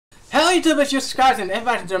YouTube, it's your subscribers and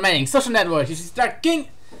everybody remaining social networks. This is Dark King,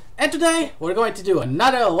 and today we're going to do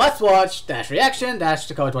another Let's Watch dash reaction dash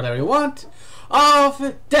to call it whatever you want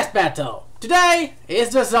of Death Battle. Today is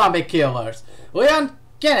the Zombie Killers. Leon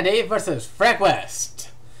Kennedy versus Frank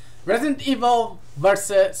West. Resident Evil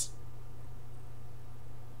versus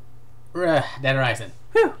Dead Rising.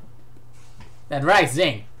 Whew. Dead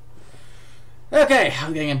Rising. Okay,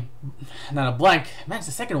 I'm getting another blank. Man, it's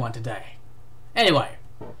the second one today. Anyway.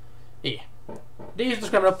 Yeah. These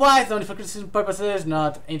disclaimer applies only for criticism purposes,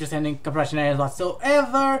 not interested in compression areas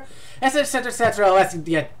whatsoever, etc, etc. Let's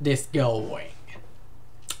get this going.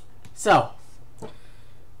 So,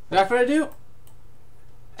 without further ado,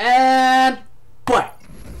 and play.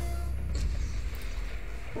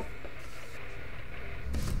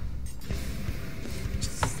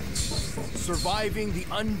 Surviving the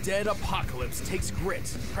undead apocalypse takes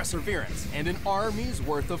grit, perseverance, and an army's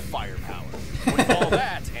worth of firepower. With all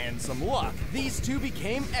that and some luck, these two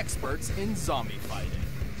became experts in zombie fighting.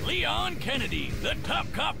 Leon Kennedy, the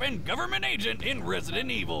top cop and government agent in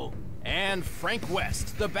Resident Evil. And Frank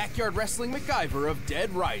West, the backyard wrestling MacGyver of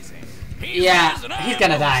Dead Rising. He's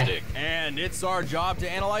gonna die. And it's our job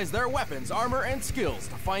to analyze their weapons, armor, and skills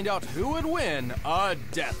to find out who would win a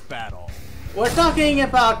death battle. We're talking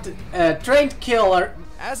about trained killer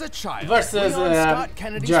as a child, versus Leon Scott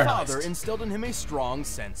Kennedy's journalist. father instilled in him a strong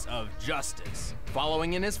sense of justice.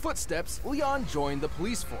 Following in his footsteps, Leon joined the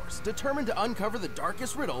police force, determined to uncover the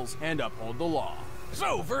darkest riddles and uphold the law.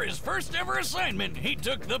 So, for his first ever assignment, he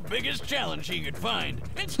took the biggest challenge he could find.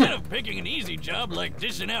 Instead of picking an easy job like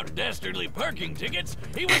dishing out dastardly parking tickets,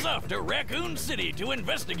 he was off to Raccoon City to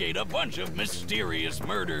investigate a bunch of mysterious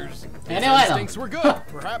murders. His instincts were good,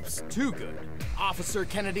 perhaps too good. Officer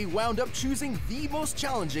Kennedy wound up choosing the most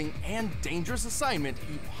challenging and dangerous assignment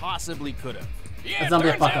he possibly could have. Yeah,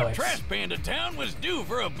 turns out Trash Panda Town was due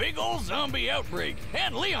for a big old zombie outbreak,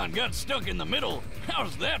 and Leon got stuck in the middle.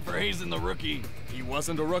 How's that for hazing the rookie? He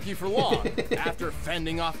wasn't a rookie for long. After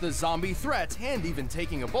fending off the zombie threat and even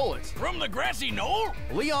taking a bullet from the grassy knoll,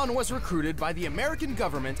 Leon was recruited by the American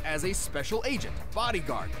government as a special agent,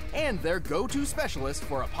 bodyguard, and their go-to specialist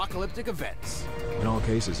for apocalyptic events. In all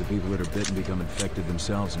cases, the people that are bitten become infected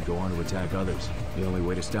themselves and go on to attack others. The only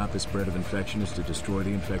way to stop the spread of infection is to destroy the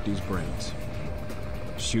infectee's brains.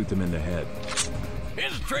 Shoot them in the head.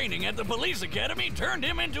 His training at the police academy turned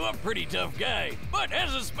him into a pretty tough guy, but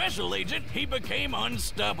as a special agent, he became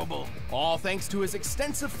unstoppable. All thanks to his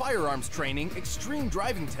extensive firearms training, extreme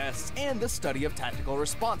driving tests, and the study of tactical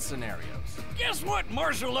response scenarios. Guess what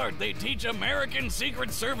martial art they teach American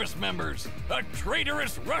Secret Service members? A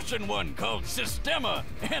traitorous Russian one called Systema,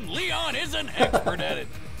 and Leon is an expert at it.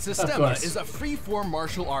 Systema is a free-form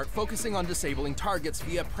martial art focusing on disabling targets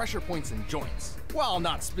via pressure points and joints. While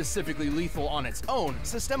not specifically lethal on its own,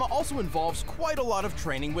 Systema also involves quite a lot of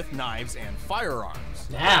training with knives and firearms.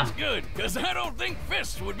 That's good, because I don't think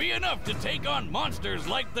fists would be enough to take on monsters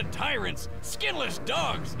like the Tyrants, Skinless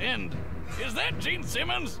Dogs, and... is that Gene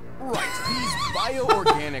Simmons? Right, these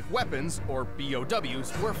bioorganic weapons, or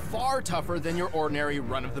BOWs, were far tougher than your ordinary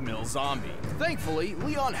run-of-the-mill zombie. Thankfully,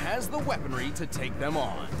 Leon has the weaponry to take them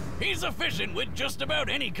on. He's efficient with just about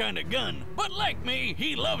any kind of gun, but like me,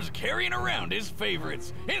 he loves carrying around his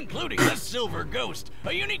favorites, including the Silver Ghost,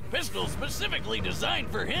 a unique pistol specifically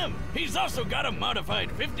designed for him. He's also got a modified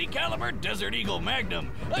 .50 caliber Desert Eagle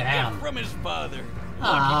Magnum, a gift from his father.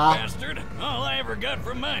 Lucky bastard. All I ever got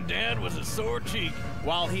from my dad was a sore cheek.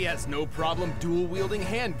 While he has no problem dual-wielding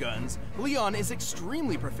handguns, Leon is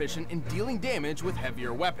extremely proficient in dealing damage with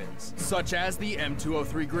heavier weapons, such as the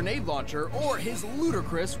M203 grenade launcher or his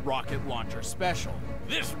ludicrous rocket launcher special.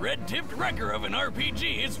 This red-tipped wrecker of an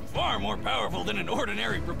RPG is far more powerful than an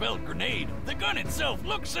ordinary propelled grenade. The gun itself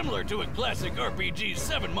looks similar to a classic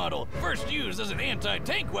RPG-7 model, first used as an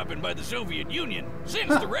anti-tank weapon by the Soviet Union.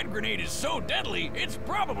 Since the red grenade is so deadly, it's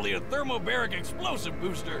probably a thermobaric explosive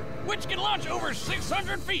booster, which can launch over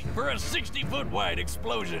 600 feet for a 60-foot wide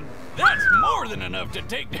explosion. That's more than enough to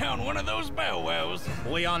take down one of those bow wows.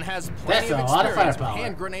 Leon has plenty of experience with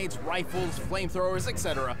hand grenades, rifles, flamethrowers,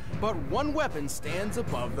 etc., but one weapon stands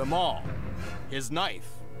above them all: his knife.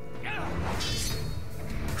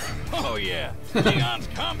 Oh yeah, Leon's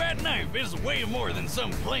combat knife is way more than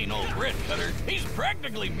some plain old bread cutter. He's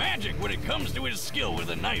practically magic when it comes to his skill with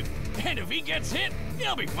a knife. And if he gets hit,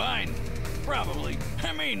 he'll be fine. Probably.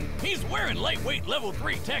 I mean, he's wearing lightweight level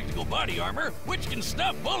 3 tactical body armor, which can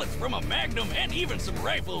stop bullets from a Magnum and even some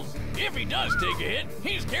rifles. If he does take a hit,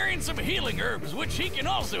 he's carrying some healing herbs, which he can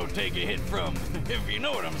also take a hit from, if you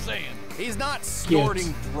know what I'm saying. He's not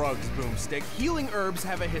snorting drugs, Boomstick. Healing herbs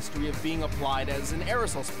have a history of being applied as an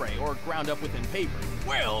aerosol spray or ground up within paper.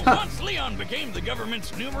 Well, once Leon became the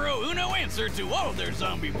government's numero uno answer to all their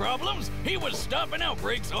zombie problems, he was stopping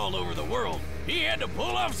outbreaks all over the world. He had to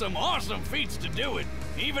pull off some awesome feats to do it.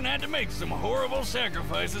 He even had to make some horrible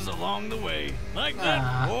sacrifices along the way. Like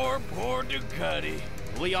that poor Ducati.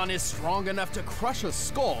 Leon is strong enough to crush a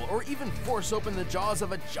skull or even force open the jaws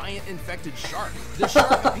of a giant infected shark. The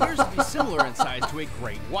shark appears to be similar in size to a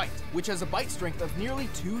great white, which has a bite strength of nearly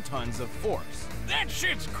 2 tons of force. That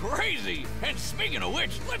shit's crazy! And speaking of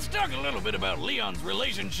which, let's talk a little bit about Leon's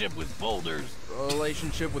relationship with boulders.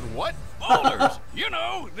 Relationship with what? Boulders! You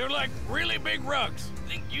know, they're like really big rocks.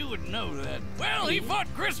 Think you would know that. Well, he fought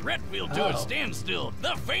Chris Redfield to a standstill,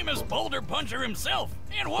 the famous boulder puncher himself.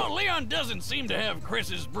 And while Leon doesn't seem to have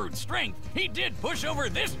Chris's brute strength, he did push over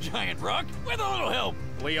this giant rock with a little help.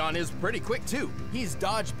 Leon is pretty quick too. He's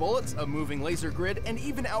dodged bullets, a moving laser grid, and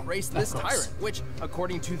even outraced this tyrant, which,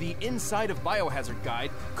 according to the Inside of Biohazard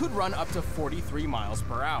guide, could run up to 43 miles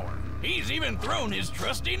per hour. He's even thrown his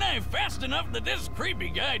trusty knife fast enough that this creepy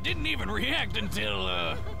guy didn't even react until,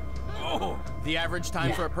 The average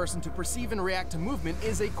time for a person to perceive and react to movement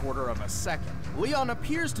is 1/4 of a second. Leon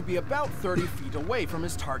appears to be about 30 feet away from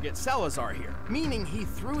his target Salazar here, meaning he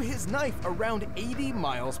threw his knife around 80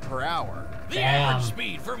 miles per hour. The average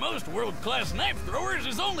speed for most world-class knife throwers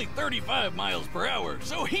is only 35 miles per hour,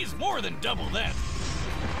 so he's more than double that.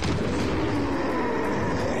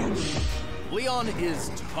 Leon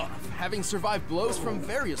is tough, having survived blows from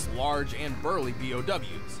various large and burly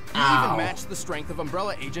BOWs. He even matched the strength of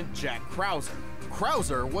Umbrella agent Jack Krauser.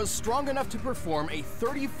 Krauser was strong enough to perform a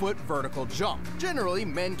 30-foot vertical jump. Generally,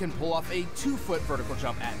 men can pull off a 2-foot vertical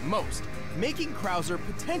jump at most, making Krauser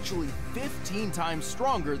potentially 15 times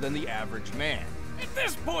stronger than the average man. At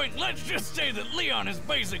this point, let's just say that Leon is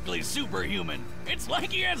basically superhuman. It's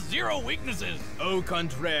like he has 0 weaknesses. Au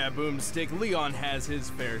contraire, Boomstick, Leon has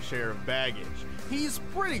his fair share of baggage. He's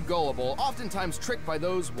pretty gullible, oftentimes tricked by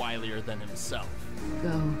those wilier than himself.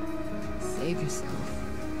 Go. Save yourself.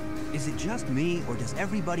 Is it just me, or does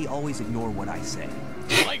everybody always ignore what I say?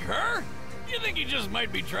 Like her? You think he just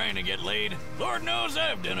might be trying to get laid? Lord knows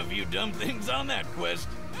I've done a few dumb things on that quest.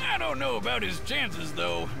 I don't know about his chances,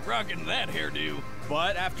 though, rocking that hairdo.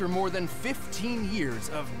 But after more than 15 years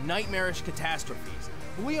of nightmarish catastrophes,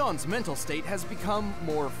 Leon's mental state has become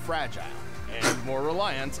more fragile and more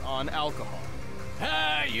reliant on alcohol.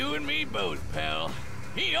 Ah, you and me both, pal.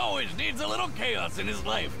 He always needs a little chaos in his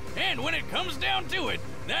life, and when it comes down to it,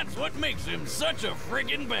 that's what makes him such a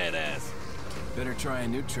friggin' badass. Better try a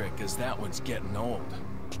new trick, cause that one's getting old.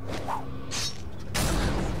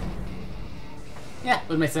 Yeah,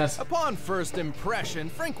 would make sense. Upon first impression,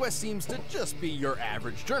 Frank West seems to just be your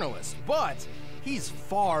average journalist, but he's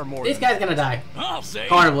far more This than guy's gonna die. I'll say,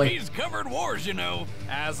 Horribly. he's covered wars, you know.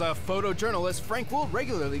 As a photojournalist, Frank will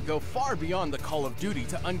regularly go far beyond the call of duty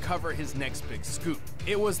to uncover his next big scoop.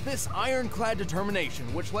 It was this ironclad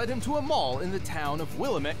determination which led him to a mall in the town of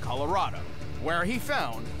Willamette, Colorado, where he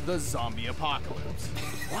found the zombie apocalypse.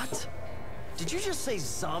 What? Did you just say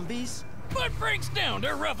zombies? But Frank's down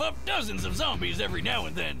to rough up dozens of zombies every now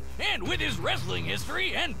and then. And with his wrestling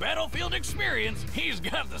history and battlefield experience, he's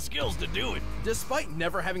got the skills to do it. Despite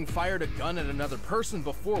never having fired a gun at another person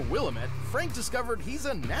before Willamette, Frank discovered he's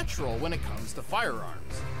a natural when it comes to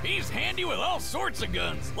firearms. He's handy with all sorts of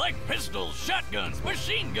guns, like pistols, shotguns,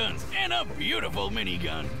 machine guns, and a beautiful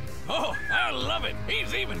minigun. Oh, I love it.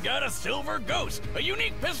 He's even got a Silver Ghost, a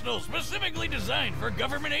unique pistol specifically designed for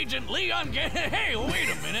government agent Leon Hey, wait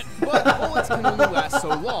a minute. But bullets can only last so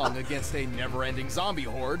long against a never-ending zombie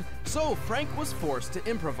horde, so Frank was forced to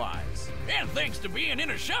improvise. And thanks to being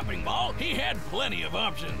in a shopping mall, he had plenty of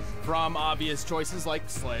options. From obvious choices like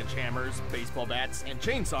sledgehammers, baseball bats, and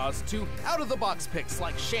chainsaws to out-of-the-box picks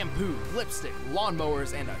like shampoo, lipstick,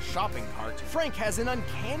 lawnmowers, and a shopping cart, Frank has an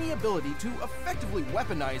uncanny ability to effectively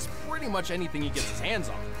weaponize pretty much anything he gets his hands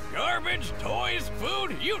on. Garbage, toys,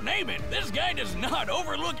 food, you name it. This guy does not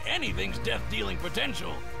overlook anything's death-dealing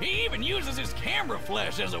potential. He even uses his camera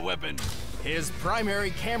flash as a weapon. His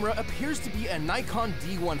primary camera appears to be a Nikon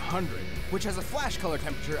D100, which has a flash color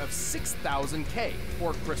temperature of 6000K,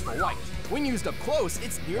 or crystal white. When used up close,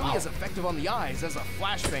 it's nearly as effective on the eyes as a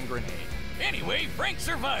flashbang grenade. Anyway, Frank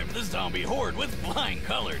survived the zombie horde with flying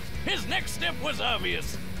colors. His next step was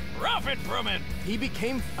obvious. Profit from it. He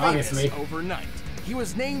became famous Obviously. overnight. He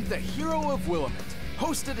was named the Hero of Willamette,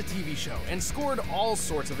 hosted a TV show, and scored all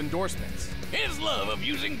sorts of endorsements. His love of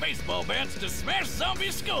using baseball bats to smash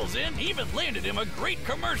zombie skulls in even landed him a great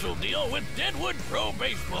commercial deal with Deadwood Pro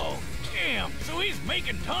Baseball. Damn, so he's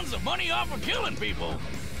making tons of money off of killing people.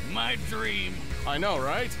 my dream. I know,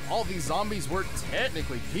 right? All these zombies were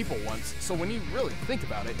technically people once, so when you really think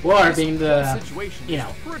about it, War this being whole the, situation you is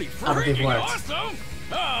know, pretty operative Freaking words. awesome!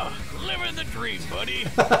 Ah, living the dream, buddy.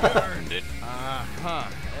 You earned it. Uh-huh.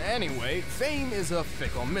 Anyway, fame is a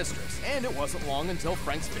fickle mistress, and it wasn't long until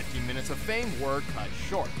Frank's 15 minutes of fame were cut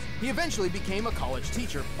short. He eventually became a college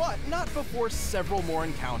teacher, but not before several more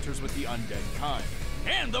encounters with the undead kind.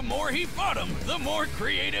 And the more he fought him, the more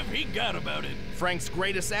creative he got about it. Frank's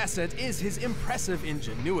greatest asset is his impressive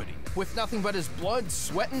ingenuity. With nothing but his blood,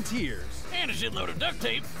 sweat, and tears, And a shitload of duct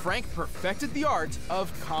tape, Frank perfected the art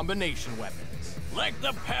of combination weapons. like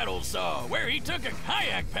the paddle saw, where he took a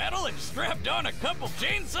kayak paddle and strapped on a couple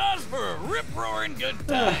chainsaws for a rip-roaring good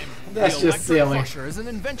time. That's The just Electric silly. Crusher is an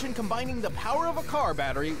invention combining the power of a car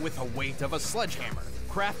battery with the weight of a sledgehammer,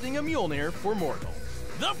 crafting a Mjolnir for mortals.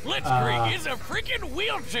 The Blitzkrieg is a freaking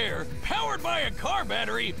wheelchair powered by a car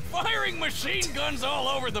battery, firing machine guns all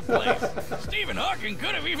over the place. Stephen Hawking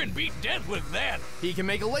could have even beat death with that. He can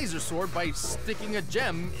make a laser sword by sticking a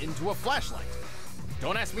gem into a flashlight.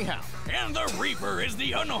 Don't ask me how. And the Reaper is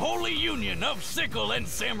the unholy union of sickle and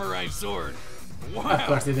samurai sword. Wow. Of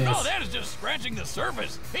course it is. No, that is just scratching the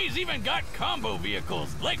surface. He's even got combo vehicles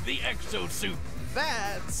like the exosuit,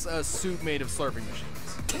 That's a suit made of slurping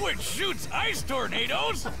machines. which shoots ice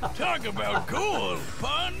tornadoes. Talk about cool.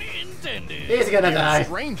 Pun intended. He's gonna die.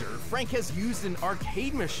 Stranger, Frank has used an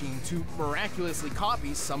arcade machine to miraculously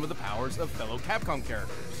copy some of the powers of fellow Capcom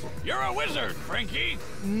characters. You're a wizard, Frankie.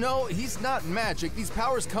 No, he's not magic. These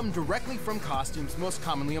powers come directly from costumes most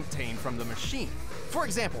commonly obtained from the machine. For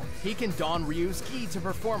example, he can don Ryu's ki to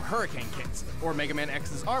perform hurricane kicks, or Mega Man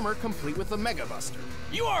X's armor complete with the Mega Buster.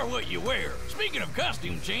 You are what you wear. Speaking of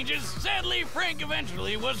costume changes, sadly, Frank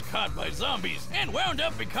eventually was caught by zombies and wound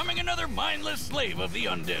up becoming another mindless slave of the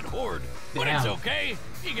undead horde. But it's Damn. okay.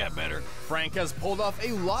 He got better. Frank has pulled off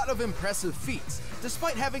a lot of impressive feats.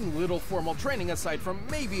 Despite having little formal training aside from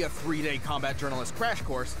maybe a 3-day combat journalist crash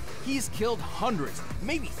course, he's killed hundreds,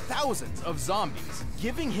 maybe thousands of zombies,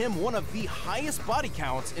 giving him one of the highest body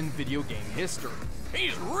counts in video game history.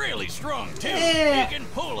 He's really strong, too. Yeah. He can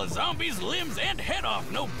pull a zombie's limbs and head off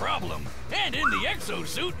no problem. And in the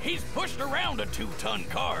exosuit, he's pushed around a 2-ton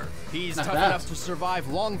car. He's Not tough bad. enough to survive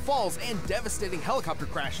long falls and devastating helicopter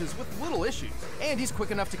crashes with little issues. And he's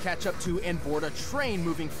quick enough to catch up to and board a train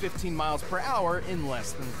moving 15 miles per hour in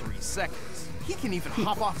less than 3 seconds. He can even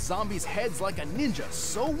hop off zombies' heads like a ninja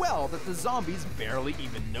so well that the zombies barely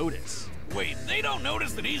even notice. Wait, they don't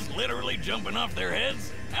notice that he's literally jumping off their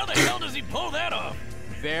heads? How the hell does he pull that off?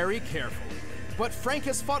 Very carefully. But Frank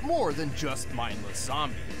has fought more than just mindless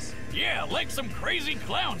zombies. Yeah, like some crazy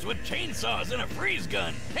clowns with chainsaws and a freeze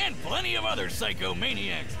gun, and plenty of other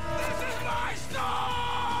psychomaniacs. This is my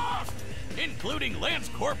stuff! Including Lance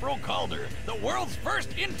Corporal Calder, the world's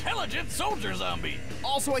first intelligent soldier zombie.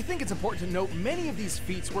 Also, I think it's important to note many of these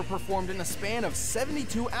feats were performed in a span of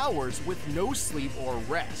 72 hours with no sleep or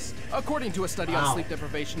rest. According to a study on Wow. sleep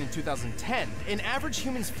deprivation in 2010, an average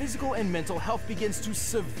human's physical and mental health begins to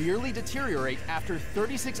severely deteriorate after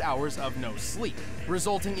 36 hours of no sleep,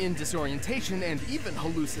 resulting in disorientation and even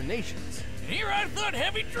hallucinations. Here I thought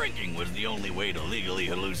heavy drinking was the only way to legally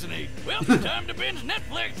hallucinate. Well, time to binge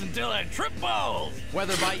Netflix until I trip balls.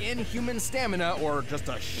 Whether by inhuman stamina or just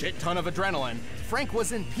a shit ton of adrenaline, Frank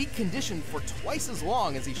was in peak condition for twice as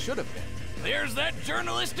long as he should have been. There's that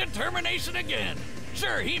journalist determination again.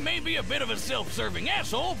 Sure, he may be a bit of a self-serving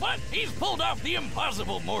asshole, but he's pulled off the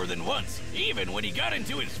impossible more than once, even when he got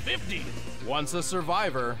into his 50s. Once a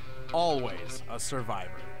survivor, always a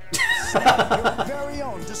survivor. Your very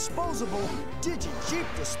own disposable Digi-Jeep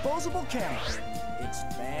disposable camera. It's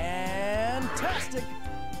fantastic.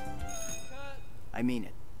 I mean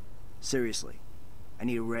it. Seriously. I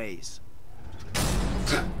need a raise.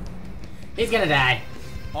 He's gonna die.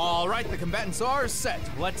 All right, the combatants are set.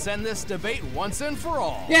 Let's end this debate once and for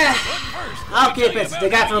all. Yeah. But first, I'll let me keep tell you it. about The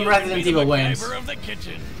guy how from you can Resident be the Evil wins. MacGyver of the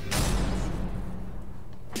kitchen.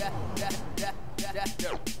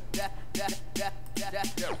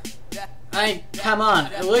 Come on,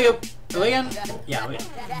 William? Yeah,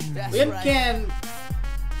 William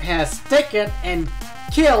has taken and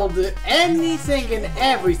killed anything and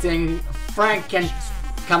everything Frank can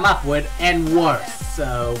come up with and worse.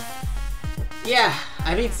 So, yeah,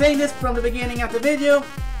 I've been saying this from the beginning of the video.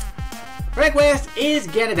 Frank West is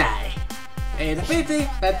gonna die. It's a pity,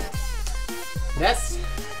 but that's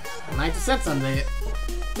my 2 cents on the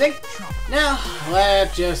thing. Now,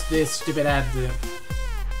 let's just this stupid ad.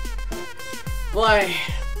 Why,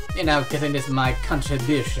 you know, getting this my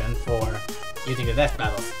contribution for using the death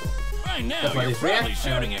battles. By now, That's why you're this probably react-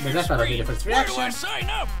 shouting at the your death battle screen. video for its Where do I reaction. sign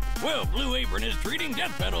up? Well, Blue Apron is treating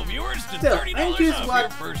Death Battle viewers to Still, $30 I'm curious off what your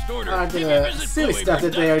first order. are if you the visit silly stuff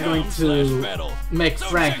that they are going to blueapron.com/battle. make So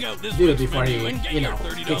Frank check out this do week's before he, menu and get you your know,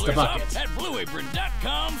 $30 kicks the bucket. off at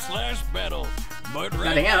blueapron.com/battle. But right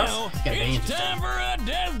Nothing else? now, It's gonna be it's interesting. time for a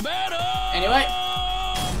death battle! Anyway.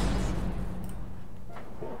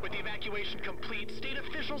 With the evacuation complete, state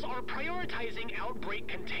officials are prioritizing outbreak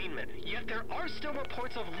containment. Yet there are still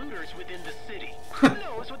reports of looters within the city. Who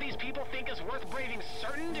knows what these people think is worth braving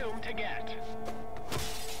certain doom to get?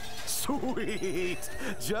 Sweet!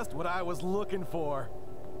 Just what I was looking for.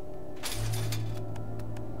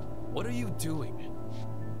 What are you doing?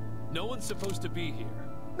 No one's supposed to be here.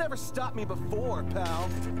 Never stopped me before, pal.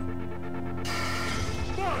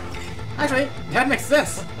 Actually, that makes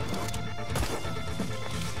sense.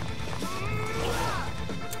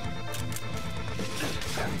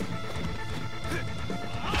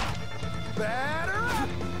 Batter up!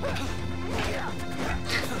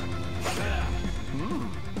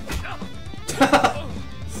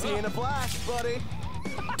 See you in a flash, buddy.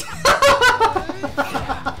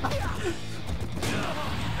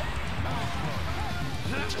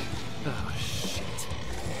 Oh, shit.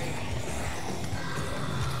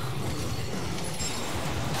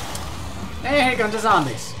 Hey, here comes the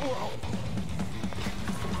zombies.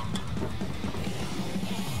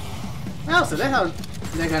 Oh, so that's how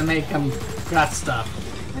they're gonna make them gut stuff.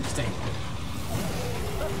 Interesting.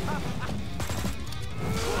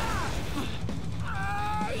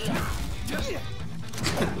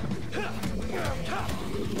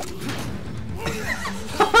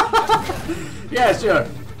 Yeah, sure.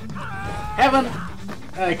 Heaven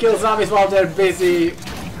kill zombies while they're busy,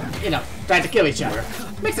 you know, trying to kill each other.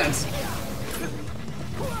 Makes sense.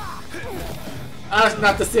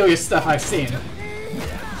 Not the silliest stuff I've seen.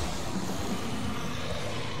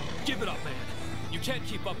 Give it up, man. You can't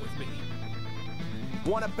keep up with me.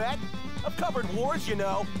 Wanna bet? I've covered wars, you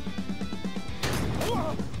know.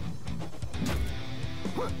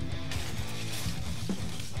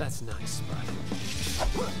 That's nice, but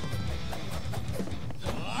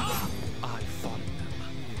I fought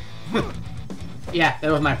them. Yeah,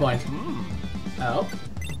 that was my point. Oh.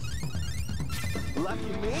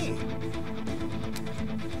 Lucky me.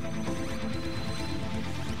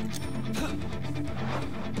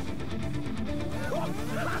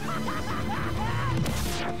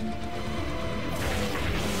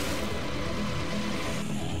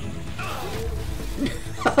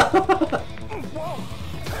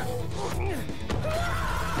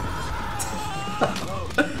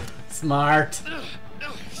 Smart.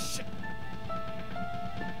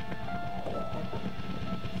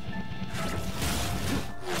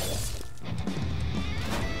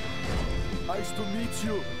 Nice to meet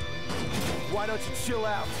you. Why don't you chill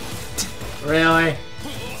out? Really?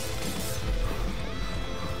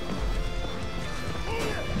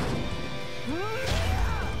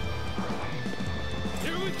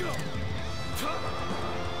 Here we go.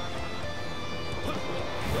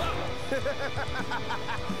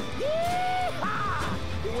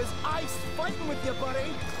 It was ice fighting with you,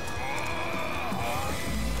 buddy.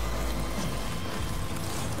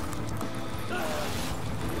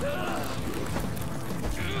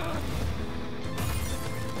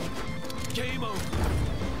 Game over.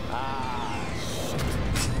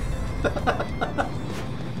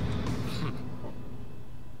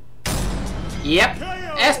 Yep,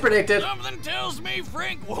 as predicted. Something tells me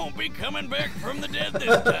Frank won't be coming back from the dead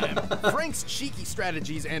this time. Frank's cheeky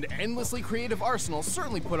strategies and endlessly creative arsenal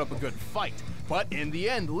certainly put up a good fight, but in the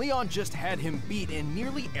end, Leon just had him beat in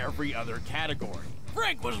nearly every other category.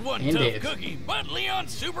 Frank was one Indeed. tough cookie, but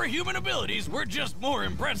Leon's superhuman abilities were just more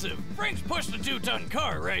impressive. Frank's pushed a 2-ton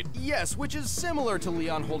car, right? Yes, which is similar to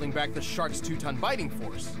Leon holding back the shark's 2-ton biting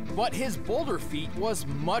force. But his boulder feat was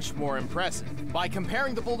much more impressive. By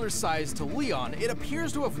comparing the boulder's size to Leon, it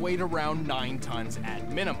appears to have weighed around 9 tons at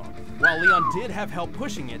minimum. While Leon did have help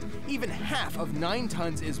pushing it, even half of 9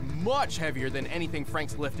 tons is much heavier than anything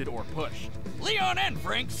Frank's lifted or pushed. Leon and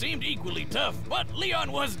Frank seemed equally tough, but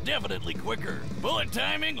Leon was definitely quicker. Bullet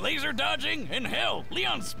timing, laser dodging, and hell,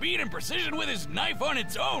 Leon's speed and precision with his knife on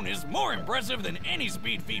its own is more impressive than any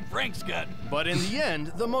speed feat Frank's got. But in the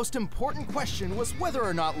end, the most important question was whether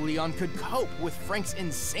or not Leon could cope with Frank's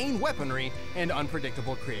insane weaponry and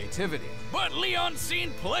unpredictable creativity. But Leon's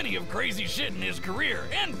seen plenty of crazy shit in his career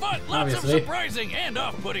and fought lots obviously. of surprising and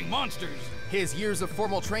off-putting monsters. His years of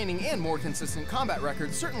formal training and more consistent combat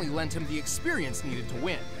record certainly lent him the experience needed to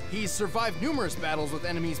win. He's survived numerous battles with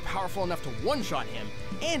enemies powerful enough to one-shot him,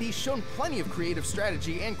 and he's shown plenty of creative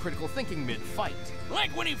strategy and critical thinking mid-fight. Like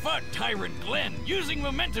when he fought Tyrant Glenn, using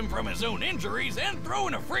momentum from his own injuries and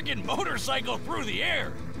throwing a friggin' motorcycle through the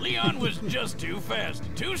air. Leon was just too fast,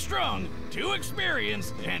 too strong, too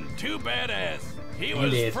experienced, and too badass. He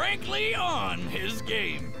was Indeed. frankly on his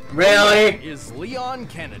game. Really? Is Leon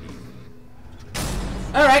Kennedy.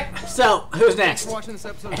 Alright, so who's next? Thanks for watching this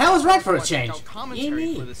episode. And I was right for a Check change. out commentary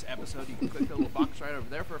Yay. for this episode. You can click the little box right over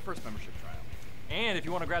there for a first membership trial. And if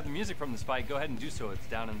you want to grab the music from this fight, go ahead and do so. It's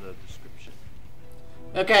down in the description.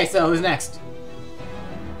 Okay, so who's next?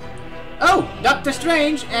 Oh, Doctor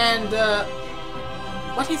Strange and,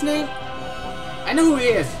 what's his name? I know who he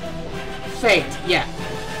is. Fate, yeah.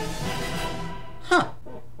 Huh.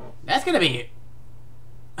 That's gonna be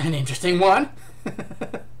an interesting one.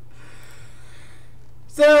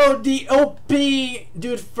 So, the OP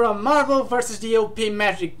dude from Marvel versus the OP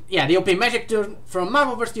Magic... Yeah, the OP Magic dude from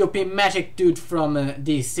Marvel versus the OP Magic dude from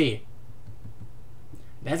DC.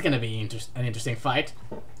 That's gonna be an interesting fight.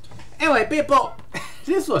 Anyway, people,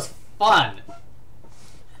 this was fun.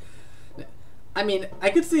 I mean, I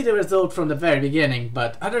could see the result from the very beginning,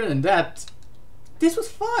 but other than that, this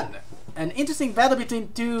was fun. An interesting battle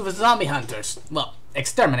between two zombie hunters. Well,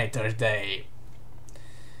 exterminators, they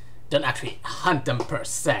don't actually hunt them per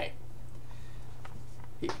se.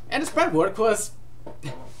 And the spread work was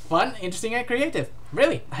fun, interesting, and creative.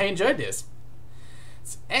 Really, I enjoyed this.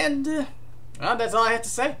 And, well, that's all I have to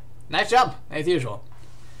say. Nice job, as usual.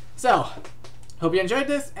 So, hope you enjoyed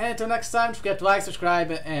this, and until next time, don't forget to like, subscribe,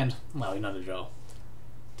 and, well, you know the drill.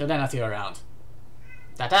 Till then, I'll see you around.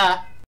 Ta-ta!